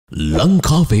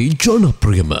ලංකාවේ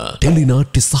ජනප්‍රියම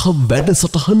ටෙලිනාට්‍ය සහ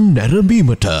වැඩසටහන්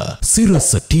නැරඹීමට සිරස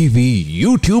TV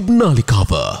YouTube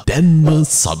නාලිකාව දැන්ම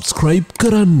සබ්ස්ක්‍රයිබ්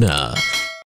කරන්න.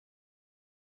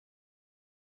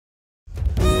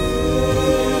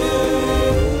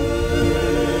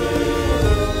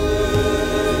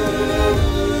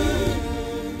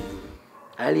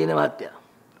 ඇලියන මාත්‍යා.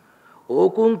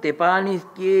 ඕකුන්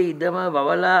තෙපානිස්ගේ ඉඩම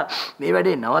වවලා මේ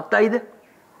වැඩේ නවත්තයිද?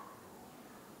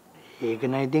 ඒක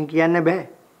නම් ඉතින් කියන්න බෑ.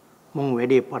 මුන්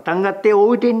වැඩේ පටන් ගත්තේ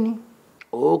ඕවිට එන්නේ.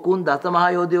 ඕකුන් දසමහා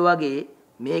යෝධයෝ වගේ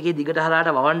මේකේ දිගට හරහාට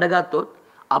වවන්න ගත්තොත්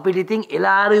අපිට ඉතින්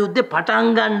එලාර යුද්ධේ පටන්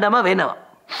ගන්නම වෙනවා.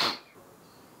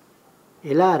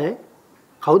 එලාර?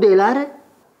 කවුද එලාර?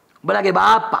 උඹලගේ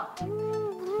බාප්පා.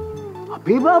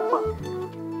 අපේ බාප්පා?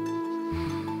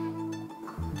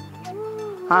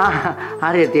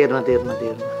 හරි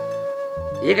තේරුණා.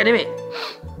 ඒක නෙමෙයි.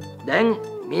 දැන්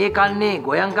මේ කන්නේ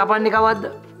ගොයන් කපන්නේ කවද්ද?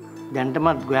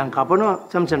 දැන්ටමත් ගොයන් කපනවා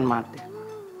සම්සන් මාත්‍යා.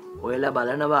 ඔයලා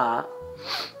බලනවා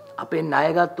අපෙන් ණය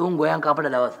ගත්තුන් ගොයන් කපන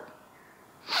දවස.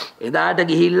 එදාට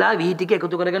ගිහිල්ලා වී ටික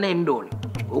එකතු කරගෙන එන්න ඕනේ.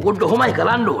 ඕගොල්ලෝ ඔහොමයි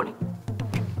කරන්න ඕනේ.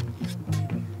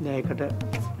 දැන් ඒකට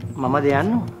මම දෙයන්න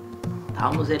ඕන.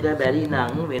 තාමුසෙට බැරි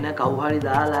නම් වෙන කවු හරි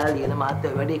දාලා ලියන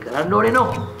මාත්‍යා වැඩේ කරන්න ඕනේ නෝ.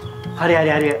 හරි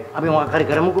අපි මොකක් හරි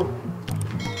කරමුකෝ.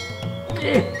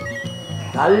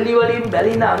 තල්ලි වලින්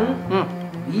බැරි නම්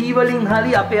ඊ වලින්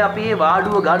හරි අපේ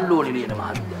වාඩුව ගන්න ඕනේ ලියන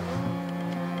මහත්තයා.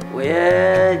 ඔය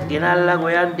ගෙනල්ලා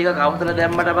ගොයන් ටික කවුන්ටර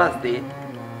දැම්මට පස්සේ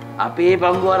අපේ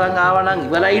පංගු අරන් ආවනම්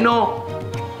ඉවරයි නෝ.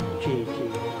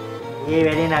 ඒ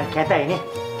වැඩේ නම් කැතයිනේ.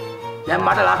 දැන්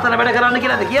මට ලස්සන වැඩ කරන්න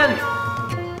කියලාද කියන්නේ?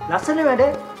 ලස්සන වැඩ?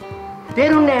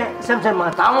 තේරුන්නේ සම්සන්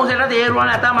මහත්තයා. තාමුසෙට තේරුණා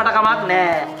නැත්නම් මට කමක්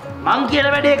නෑ. මං කියන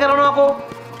වැඩේ කරනවාකෝ.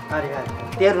 හරි.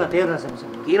 තේරුණා සම්සන්.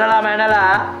 කීරලා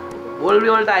මැනලා ඕල්වි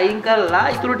වලට අයින් කරලා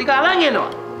ඉතුරු ටික අරන් එනවා.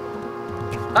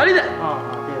 හරිද?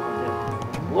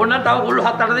 ඕන තව කුළු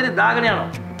 7-8 දෙනෙක් දාගෙන යනවා.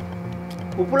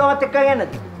 කුකුලවත් එක්ක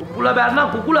යන්නද? කුකුල බැරනම්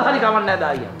කුකුල හරි කමන්නේ නැහැ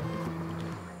දායියා.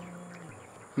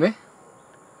 මේ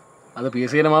අද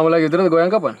පියසේන මාමලාගේ විතරද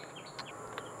ගොයන් කපන්නේ?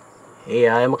 ඒ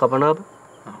ආයම කපනවා.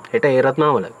 හෙට ඒරත්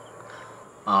මාමලා.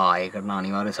 ඒකට නම්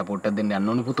අනිවාර්යෙන් සපෝට් එකක් දෙන්න යන්න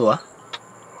ඕනේ පුතෝ.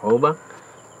 ඔව් බං.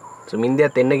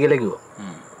 සුමින්දියත් එන්න කියලා කිව්වා.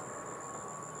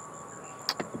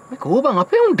 මේ කෝබන්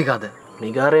අපේ උන් ටිකද?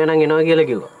 නිගාරය නම් එනවා කියලා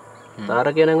කිව්වා.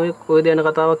 තාරකය නම් ඔය කොයිද යන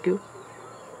කතාවක් කිව්වා.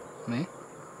 මේ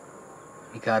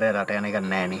නිකාරය රට යන එක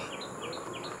නෑනේ.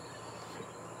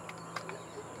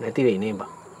 නැති වෙයි නේ බං.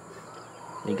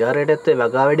 නිගාරයටත් ඒ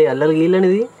වගා වැඩේ අල්ලලා ගිහිල්ලා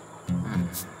නේද?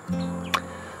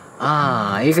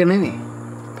 ඒක නෙමෙයි.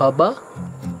 පබා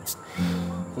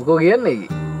මොකෝ කියන්නේ කි?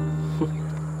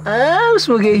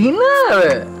 උස්මගේ හිනාව.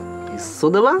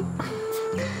 පිස්සුද බං?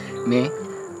 මේ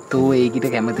තෝ ඒකිට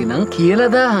කැමති නම්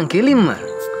කියලා දාහන් කෙලින්ම.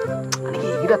 අනේ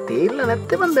ඒකිට තේරෙලා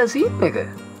නැත්තේ මන් දැන් සීන් එක.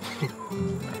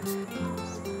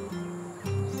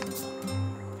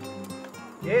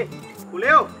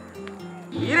 කුලයෝ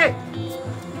ඊරේ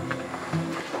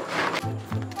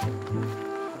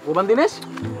කොබන් දිනේෂ්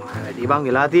වැඩි බං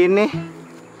වෙලා තියෙන්නේ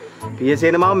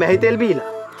පියසේන මාව මැහි තෙල් බීලා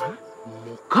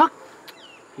මොකක්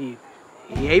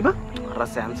ඒයි බං අර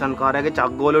සැම්සන් කාර්යගේ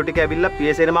චග්ගෝලෝ ටික ඇවිල්ලා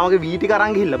පියසේන මාමගේ වී ටික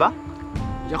අරන් ගිහිල්ලා බං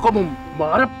යකෝ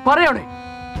මාර පරයනේ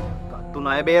කත්තු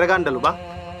ණය බේර ගන්නලු බං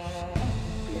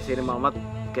පියසේන මාමත්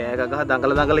කෑ ගගහ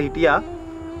දඟල හිටියා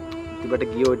ඉතිබට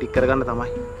ගියෝ ටික කරගන්න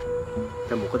තමයි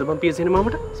දැන් මොකද බං පියසේන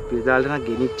මාමට? ස්පිරිතාලෙට නම්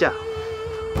ගෙනිච්චා.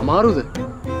 අමාරුද?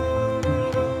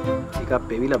 ටිකක්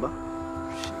පෙවිලා බං.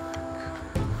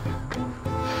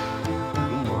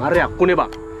 මාරේ අක්කුනේ බං.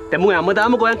 දැන් මම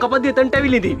හැමදාම ගොයන් කපද්දි එතනට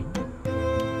ඇවිල්ලා ඉඳීවි.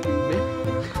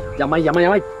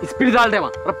 යමයි ස්පිරිතාලට යම.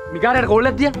 අර මිගාරයට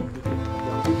කෝල්ලක් දියා.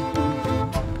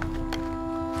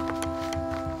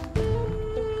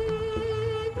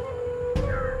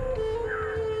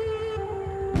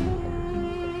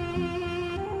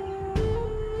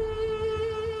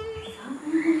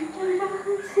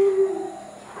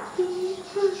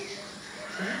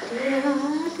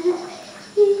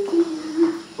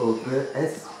 ඔබ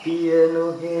ඇස්පිය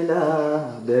නොහෙලා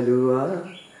බැලුවා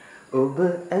ඔබ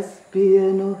ඇස්පිය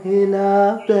නොහෙලා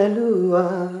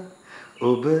බැලුවා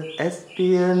ඔබ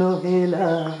ඇස්පිය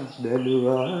නොහෙලා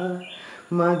බැලුවා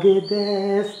මගේ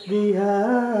දැස් දිහා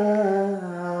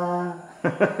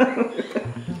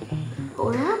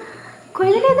ඔයා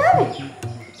කොහෙද දාන්නේ?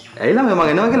 ඇයිලා මම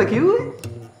එනවා කියලා කිව්වේ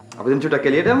අපි දැන් චුට්ටක්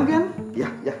එළියට යමු කියන්නේ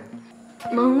යා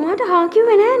මම ඔයාට හා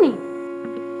කිව්වේ නෑනේ.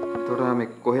 එතකොට මේ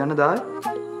කොහෙ යන්නද ආයේ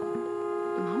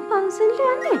මම පන්සලට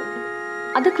යන්නේ.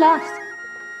 අද ක්ලාස්.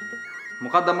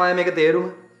 මොකක්ද අම්මා මේක තේරුම?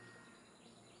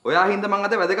 ඔයා හින්දා මං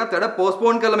අද වැදගත් වැඩ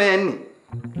පෝස්ට්පෝන් කළා මේ යන්නේ.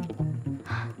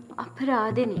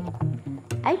 අපරාධනේ.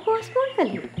 ඇයි පෝස්ට්පෝන්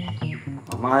කළේ?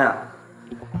 මායා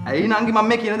ඇයි නංගි මම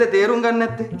මේ කියන දේ තේරුම් ගන්න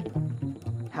නැත්තේ?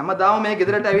 හැමදාම මේ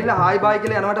ගෙදරට ඇවිල්ලා හායි බායි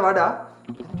කියලා යනවට වඩා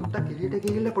චුට්ටක් එළියට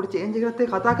ගිහිල්ලා පොඩි චේන්ජ් එකකට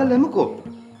කතා කරලා එමුකෝ.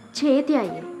 චේති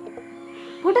අයියේ.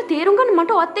 පොඩ තේරුම් ගන්න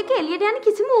මට ඔත් එක්ක එළියට යන්න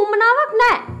කිසිම උවමනාවක්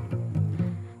නැහැ.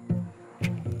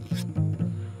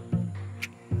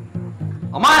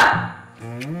 අමාය!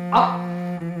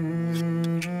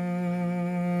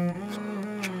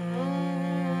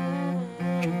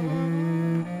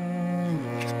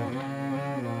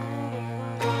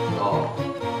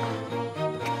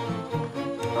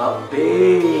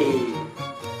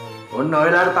 ඔන්න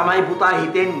ඔයලාට තමයි පුතා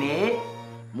හිතෙන්නේ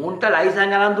මුන්ට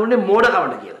ලයිසන් අරන් දුන්නේ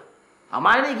මෝඩකමට කියලා.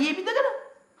 අමායනේ ගියේ පිටකන.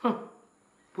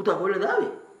 පුතා කොල්ල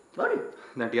දාවේ? sorry.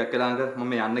 දැන් ටිකක් වෙලා අංක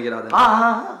මම යන්න කියලා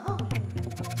හදනවා.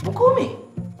 මොකෝ මේ?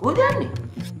 කොහෙද යන්නේ?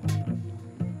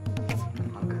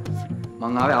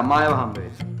 මං ආවේ අමායව හම්බ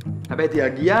වෙන්න. හැබැයි තියා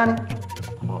ගියානේ.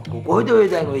 කොහෙද ඔය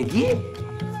දැන් ඔය ගියේ?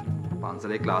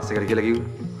 පන්සලේ ක්ලාස් එකට කියලා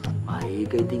කිව්වා.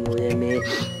 ඒක ඉතින් ඔය මේ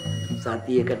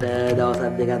සතියකට දවස්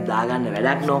දෙකක් දාගන්න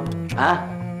වැඩක් නෝ.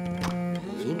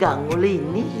 ගම් වල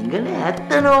ඉන්නේ හිඟන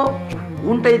ඇත්තනෝ.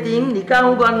 උන්ට ඉතින් නිකන්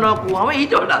උගන්වනවා කොහම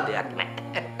ඊට වඩා දෙයක්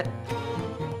නැහැ.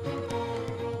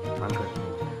 අංකල්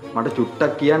මට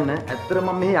චුට්ටක් කියන්න ඇත්තට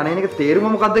මම මෙහි අනේන එක තේරුම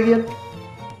මොකද්ද කියලා?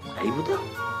 ඇයි පුතා?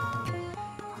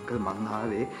 අංකල් මං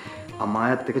ආවේ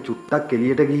අමායත් එක්ක චුට්ටක්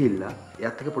එළියට ගිහිල්ලා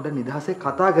එයාත් එක්ක පොඩ්ඩක් නිදහසේ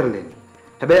කතා කරලා එන්න.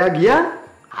 හැබැයි එයා ගියා.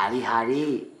 හරි.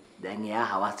 දැන් එයා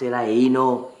හවස් වෙලා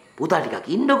එයිනෝ. පුතා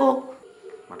ටිකක් ඉන්නකෝ.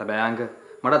 මට බෑ අංක.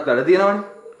 මටත් වැඩ තියෙනවනේ.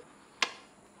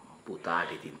 පුතාට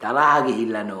ඉතින් තරහා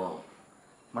ගිහිල්ලා නෝ.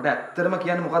 මට ඇත්තටම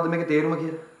කියන්න මොකද්ද මේකේ තේරුම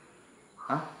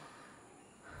කියලා?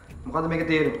 මොකද්ද මේකේ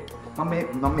තේරුම?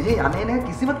 මම මෙහි යන්නේ නැහැ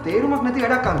කිසිම තේරුමක් නැති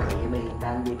වැඩක් අංක. එහෙම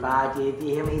හිතන්න එපා චේති,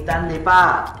 එහෙම හිතන්න එපා.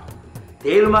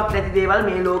 තේරුමක් නැති දේවල්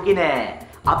මේ ලෝකේ නෑ.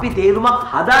 අපි තේරුමක්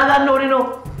හදා ගන්න ඕනේ නෝ.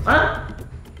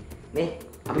 මේ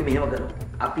අපි මෙහෙම කරමු.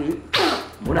 අපි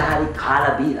මොන හරි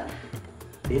කාලා බීලා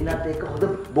දෙන්නත් එක්ක හොඳ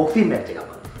බොක්සින් මැච් එකක්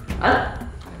බලමු.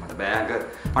 මට බෑ අංක.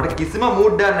 මට කිසිම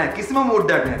මූඩ් එකක් නැහැ. කිසිම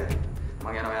මූඩ් එකක් නැහැ. මම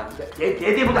යනවා යන්න.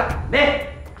 චේති පුතා. මේ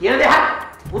කියන දේ අහන්න.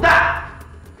 පුතා.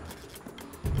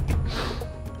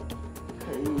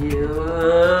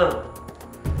 අයියෝ.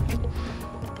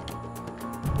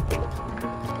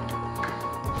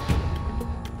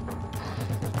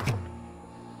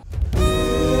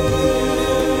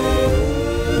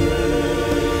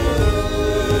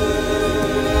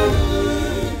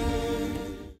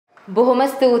 බොහොම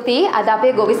ස්තුතියි අද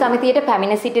අපේ ගොවි සමිතියට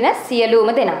පැමිණ සිටින සියලුම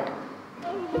දෙනාට.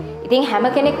 ඉතින් හැම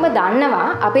කෙනෙක්ම දන්නවා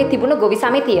අපේ තිබුණ ගොවි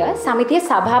සමිතිය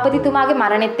සභාපතිතුමාගේ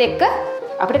මරණෙත් එක්ක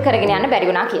අපිට කරගෙන යන්න බැරි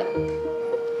වුණා කියලා.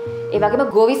 ඒ වගේම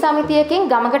ගොවි සමිතියකින්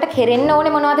ගමකට කෙරෙන්න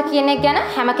ඕනේ මොනවද කියන එක ගැන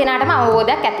හැම කෙනාටම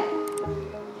අවබෝධයක් ඇති.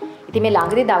 ඉතින් මේ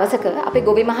ළඟදී දවසක අපේ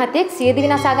ගොවි මහත්තයෙක් සියදිවි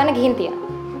නසා ගන්න ගිහින්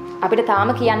තියෙනවා. අපිට තාම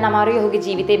කියන්න අමාරුයි ඔහුගේ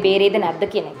ජීවිතේ බේරෙයිද නැද්ද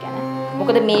කියන එක ගැන.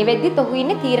 මොකද මේ වෙද්දිත් ඔහු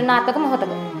ඉන්නේ තීරණාත්මක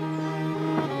මොහොතක.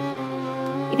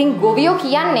 ඉතින් ගොවියෝ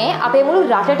කියන්නේ අපේ මුළු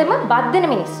රටටම බද්ධන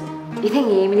මිනිස්සු. ඉතින්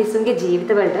මේ මිනිස්සුන්ගේ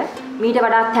ජීවිතවලට මීට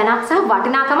වඩා තැනක් සහ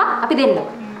වටිනාකමක් අපි දෙන්න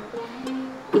ඕනේ.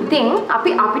 ඉතින් අපි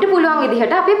අපිට පුළුවන්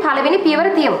විදිහට අපේ පළවෙනි පියවර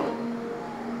තියමු.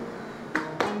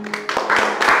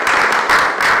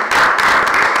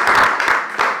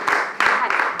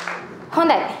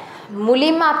 හොඳයි.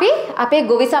 මුලින්ම අපි අපේ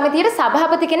ගොවි සමිතියේ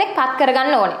සභාපති කෙනෙක් පත්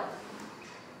කරගන්න ඕනේ.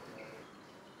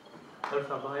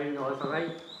 සභාවෙන් අවසරයි.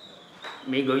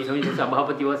 මේ ගොවි සමිතියේ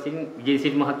සභාපති වශයෙන්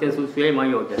විජේසිරි මහත්තයා සුසුවේ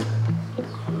මම යෝජනා.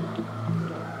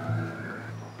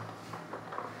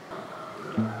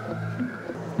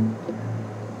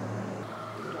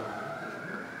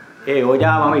 ඒ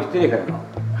යෝජනා මම ඉස්තිරි කරනවා.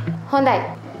 හොඳයි.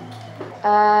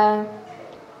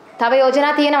 තව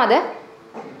යෝජනා තියෙනවද?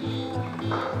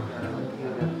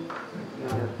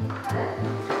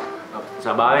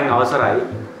 සභාවෙන් අවසරයි.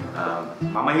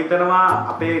 මම හිතනවා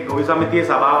අපේ ගොවි සමිතියේ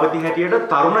සභාපති හැටියට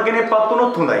තරුණ කෙනෙක් පත්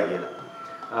වුණොත් හොඳයි කියලා.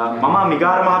 මම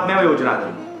මිගාර මහත්මයාව යෝජනා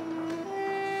කරනවා.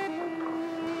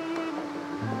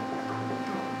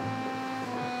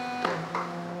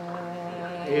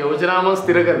 ඒ යෝජනාව මම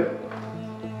ස්ථිර කරනවා.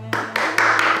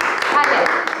 හරි.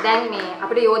 දැන් මේ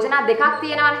අපිට යෝජනා දෙකක්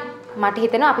තියෙනවානේ. මට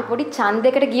හිතෙනවා අපි පොඩි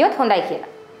ඡන්දයකට ගියොත් හොඳයි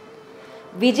කියලා.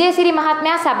 විජේසිරි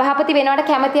මහත්මයා සභාපති වෙනවට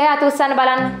කැමති අය අත උස්සන්න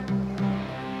බලන්න.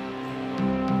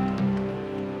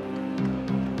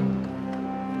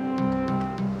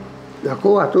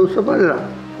 යකෝ අත උස්සපල්ලා.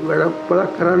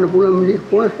 වැඩක් කරන්න පුළුවන් මිනිහ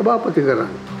කොහොමද සභාපති කරන්නේ?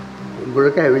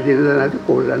 උඹලක ඇවිදින්න නැති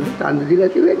කොල්ලන්ට ඡන්ද දීලා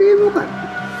තිබෙන්නේ මොකක්ද?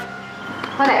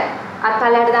 හොඳයි.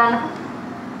 අත්පල්ලයට දාන්න.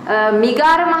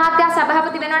 මිගාර මහත්තයා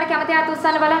සභාපති වෙනවට කැමති අය අත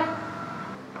උස්සන්න බලන්න.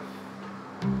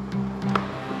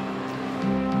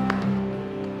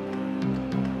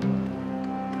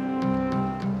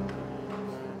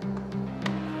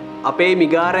 අපේ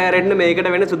මිගාරය ඇරෙන්න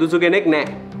මේකට වෙන සුදුසු කෙනෙක්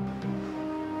නැහැ.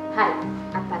 හරි.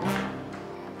 අත්පත්.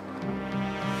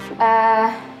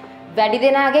 වැඩි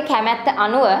දෙනාගේ කැමැත්ත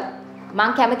අනුව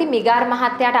මම කැමති මිගාර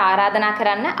මහත්තයාට ආරාධනා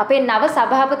කරන්න අපේ නව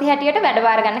සභාපති හැටියට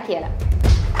වැඩබාර ගන්න කියලා.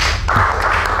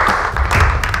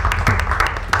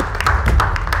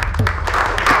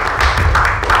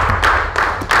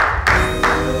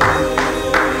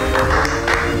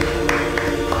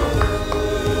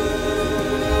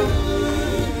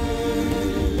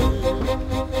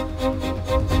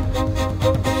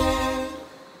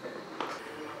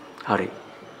 හරි.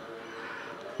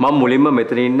 මම මුලින්ම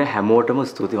මෙතන ඉන්න හැමෝටම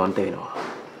ස්තුතිවන්ත වෙනවා.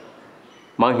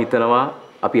 මම හිතනවා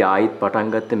අපි ආයිත්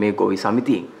පටන් ගත්ත මේ ගොවි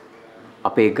සමිතියෙන්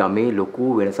අපේ ගමේ ලොකු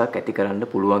වෙනසක් ඇති කරන්න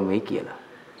පුළුවන් වෙයි කියලා.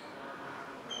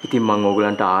 ඉතින් මම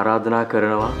ඕගලන්ට ආරාධනා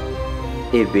කරනවා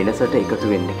ඒ වෙනසට එකතු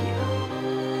වෙන්න කියලා.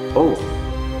 ඔව්.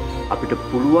 අපිට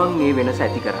පුළුවන් මේ වෙනස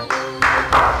ඇති කරන්න.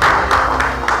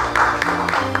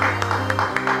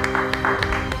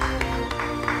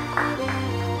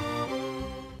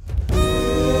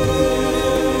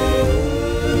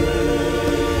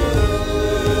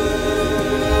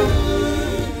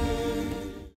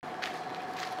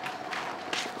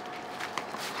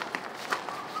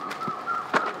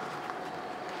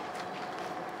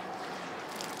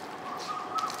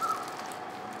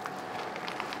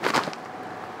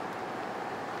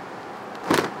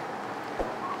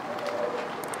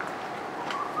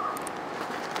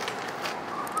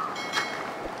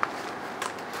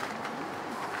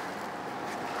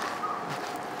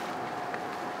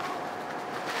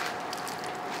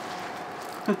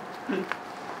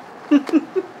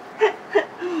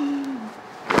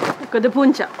 මොකද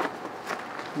පුංචා?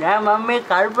 නෑ මම මේ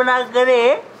කල්පනා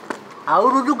කරේ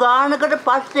අවුරුදු ගානකට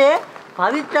පස්සේ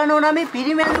පවිත්‍රණෝ නම් මේ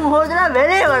පිරිමැදුම් හොදලා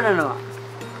වෙලේ වඩනවා.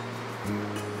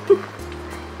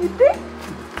 ඉතින්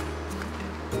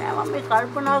නෑ මම මේ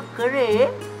කල්පනා කරේ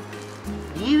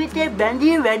ජීවිතේ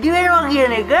බැඳීම් වැඩි වෙනවා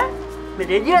කියන එක මේ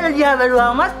රෙජිවල දිහා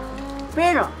බැලුවාමත්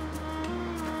පේනවා.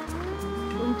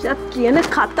 පුංචා කියන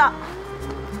කතා.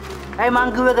 ඇයි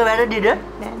මං කිව්ව එක වැරදිද?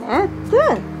 නෑ නෑ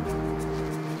ඇත්ත.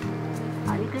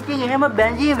 ඉතින් එහෙම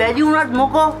බැඳීම් වැඩි වුණත්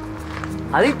මොකෝ?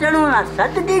 පවිත්‍රණෝ නම්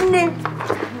සතුටින්නේ.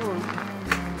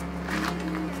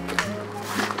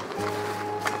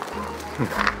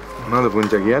 මොනවද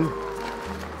පුංචා කියන්නේ?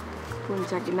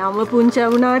 පුංචාගේ නම පුංචා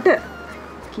වුණාට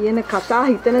කියන කතා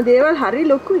හිතන දේවල් හරි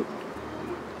ලොකුයි.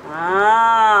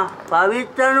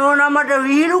 පවිත්‍රණෝ නමට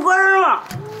විහිළු කරනවා.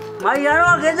 මම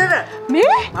යනවා ගෙදර.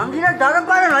 මේ? මං ගිහලා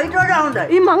දරපාර ලයිට් වලට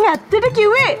හොඳයි. මං ඇත්තට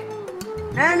කිව්වේ.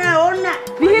 නෑ නෑ ඕන්න නෑ.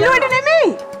 විහිළුවට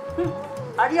නෙමෙයි.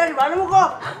 හරි හරි බලමුකෝ.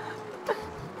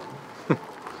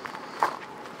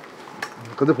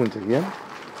 මොකද පුංචා කියන්නේ?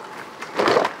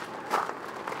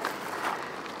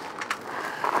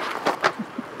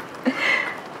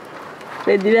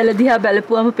 රෙදිවැල දිහා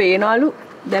බැලපුවම පේනවලු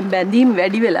දැන් බැඳීම්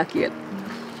වැඩි වෙලා කියලා.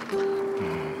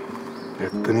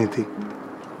 ඇත්තනේ ඉතින්.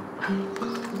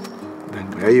 දැන්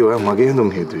ඇයි ඔයා මගේ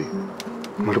හඳුන් හේතුයි?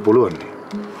 මට පුළුවන් නේ.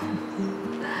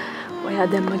 ඔයා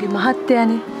දැන් මගේ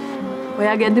මහත්තයානේ.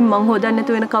 ඔයාගේ ඇඳින් මං හොදන්න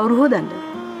නැතුව වෙන කවුරු හොදන්නද?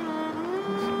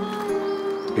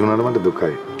 ඒ වුණාට මට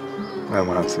දුකයි. ඔයා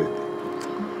මහන්සියි.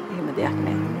 එහෙම දෙයක්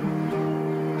නැහැ.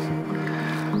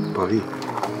 පවි.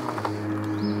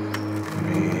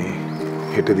 මේ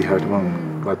හෙට දිහාට මං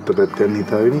වත්ත පැත්තෙන්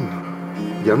හිතාගෙන ඉන්නේ.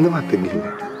 යන්න මත්තෙන් ගිහින්.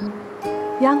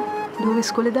 යන් දුව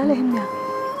ඉස්කෝලේ දාලා එහෙම යන්න.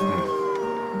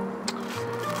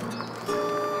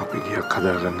 අපි ගියක්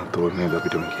හදාගන්න තෝරන්නේ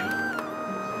අපිටම කියලා.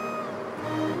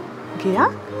 ගියා?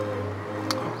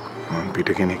 මම පිට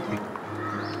කෙනෙක් නේ.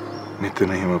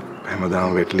 මෙතන එහෙම හැමදාම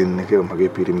වැටලින් එක මගේ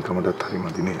පිරිමිකමටත් හරි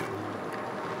මදි නේද?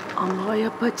 අම්මා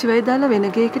අප්පච්චි වෙයි දාලා වෙන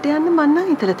ගේකට යන්න මං නම්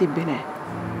හිතලා තිබ්බේ නෑ.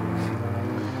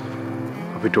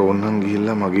 අපිට ඕනනම්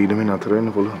ගිහිල්ලා මගේ ඉඩමේ නතර වෙන්න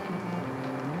පුළුවන්.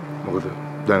 මොකද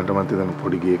දැනටමත් එතන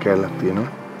පොඩි ගේ කෑල්ලක්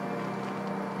තියෙනවා.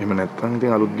 එහෙම නැත්නම්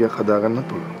ඉතින් අලුත් ගයක් හදාගන්නත්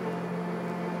පුළුවන්.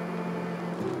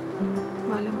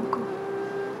 බලමුකෝ.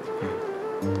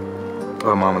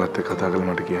 මාමලත් එක්ක කතා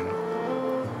කරලා මට කියන්න.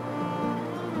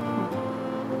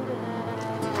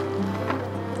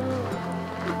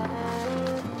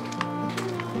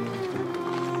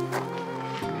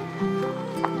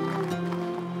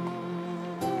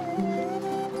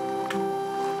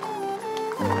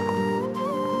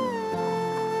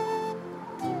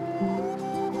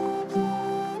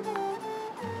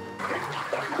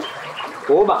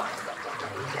 Coba.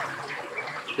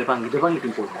 Depan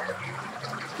itin po.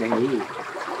 Yang ini.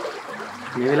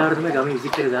 May වෙලාවට තමයි ගමේ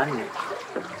විසිට් එක දාන්නේ.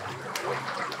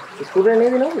 ඉස්කෝලේ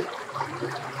නේද නෝද?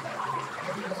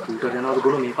 ඉස්කෝලේ යනවද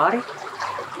ගොනු මේ පාරේ?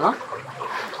 හා?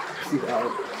 සිතාව.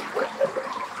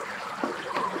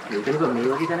 මේකනක මේ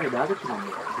වගේ තැනක දාගත්තා මම.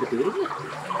 ඒක තේරෙන්නේ?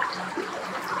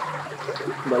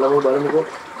 බලමුකෝ.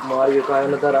 මාර්ගය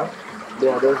කායන තරම්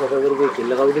මේ අදවල් සැප කරපු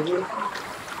කෙල්ල කවුද කියලා?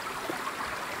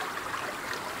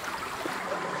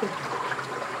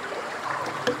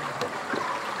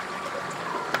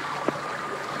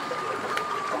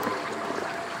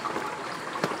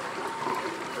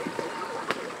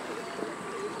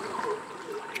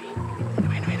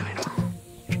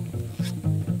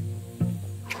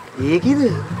 ඒකද?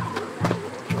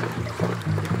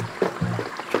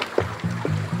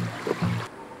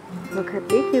 මොකද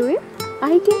කිව්වේ?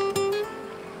 අයිතිය.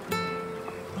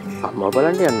 අම්මා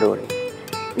බලන්න යන්න ඕනේ.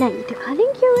 නෑ ඊට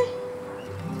කලින් කිව්වේ.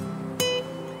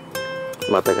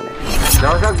 මතක නෑ.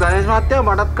 දවසක් ගණේෂ් මහත්තයා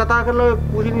මටත් කතා කරලා ඔය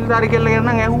කුසි නිලධාරි කෙල්ල ගැන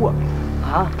නම් ඇහුවා.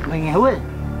 මං ඇහුවද?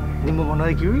 ඉතින්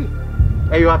මොනවද කිව්වේ?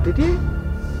 ඇයි වත් හිටියේ?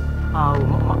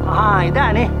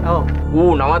 එදානේ. ඔව්.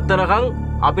 ඌ නවත්තනකම්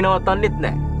අපි නවත්තන්නෙත්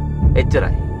නෑ.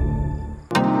 එච්චරයි.